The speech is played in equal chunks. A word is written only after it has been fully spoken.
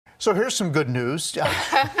So here's some good news.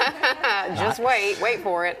 Just wait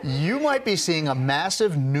for it. You might be seeing a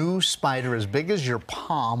massive new spider as big as your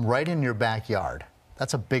palm right in your backyard.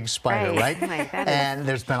 That's a big spider, right? And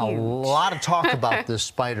there's been a lot of talk about this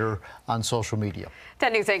spider on social media.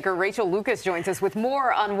 10 News anchor Rachel Lucas joins us with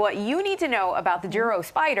more on what you need to know about the Joro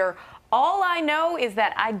spider. All I know is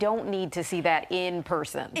that I don't need to see that in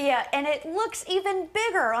person. Yeah, and it looks even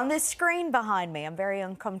bigger on this screen behind me. I'm very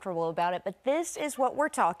uncomfortable about it, but this is what we're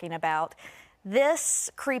talking about. This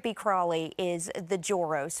creepy crawly is the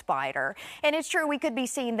Joro spider. And it's true, we could be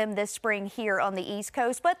seeing them this spring here on the East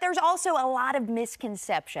Coast, but there's also a lot of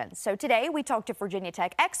misconceptions. So today we talked to Virginia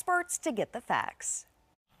Tech experts to get the facts.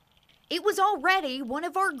 It was already one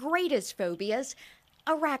of our greatest phobias,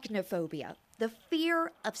 arachnophobia, the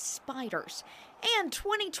fear of spiders. And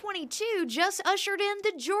 2022 just ushered in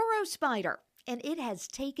the Joro spider, and it has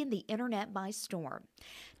taken the internet by storm.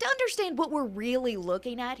 To understand what we're really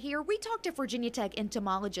looking at here, we talked to Virginia Tech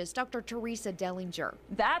entomologist Dr. Teresa Dellinger.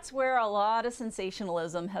 That's where a lot of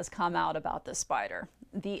sensationalism has come out about this spider.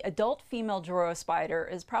 The adult female Joro spider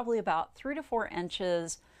is probably about 3 to 4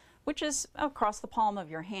 inches, which is across the palm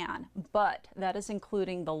of your hand, but that is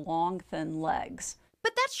including the long, thin legs.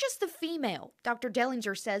 But that's just the female. Dr.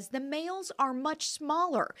 Dellinger says the males are much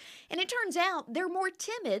smaller, and it turns out they're more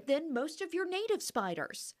timid than most of your native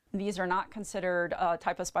spiders. These are not considered a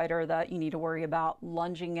type of spider that you need to worry about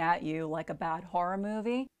lunging at you like a bad horror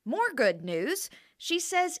movie. More good news. She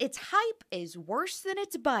says its hype is worse than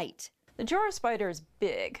its bite. The Joro spider is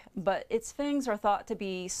big, but its fangs are thought to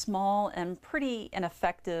be small and pretty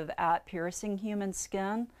ineffective at piercing human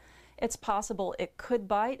skin. It's possible it could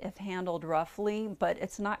bite if handled roughly, but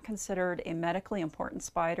it's not considered a medically important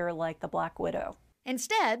spider like the black widow.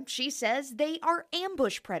 Instead, she says they are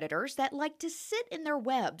ambush predators that like to sit in their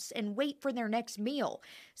webs and wait for their next meal.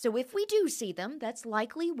 So if we do see them, that's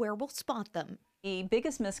likely where we'll spot them. The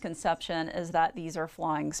biggest misconception is that these are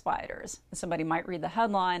flying spiders. Somebody might read the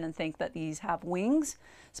headline and think that these have wings.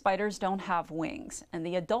 Spiders don't have wings, and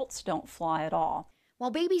the adults don't fly at all. While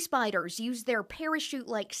baby spiders use their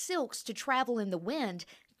parachute-like silks to travel in the wind,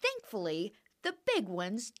 thankfully, the big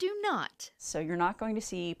ones do not. So you're not going to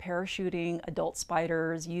see parachuting adult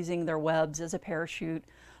spiders using their webs as a parachute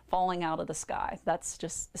falling out of the sky. That's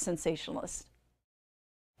just sensationalist.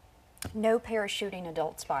 No parachuting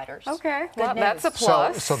adult spiders. Okay, well, that's a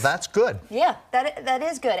plus. So that's good. Yeah, that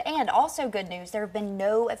is good. And also good news, there have been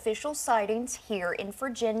no official sightings here in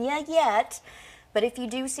Virginia yet. But if you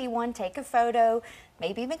do see one, take a photo,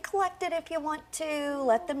 maybe even collect it if you want to,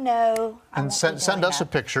 let them know. And send us a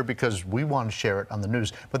picture because we want to share it on the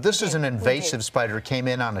news. But this is an invasive spider. It came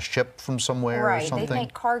in on a ship from somewhere or something? Right, they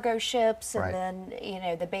make cargo ships, and then, you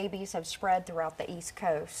know, the babies have spread throughout the East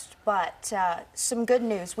Coast. But some good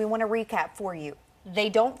news, we want to recap for you. They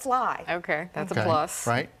don't fly. Okay, that's a plus.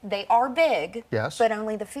 Right. They are big, yes, but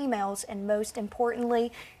only the females, and most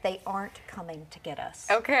importantly, they aren't coming to get us.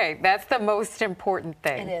 Okay, that's the most important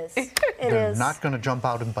thing. It is. They're not going to jump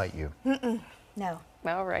out and bite you. No.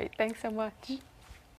 All right, thanks so much.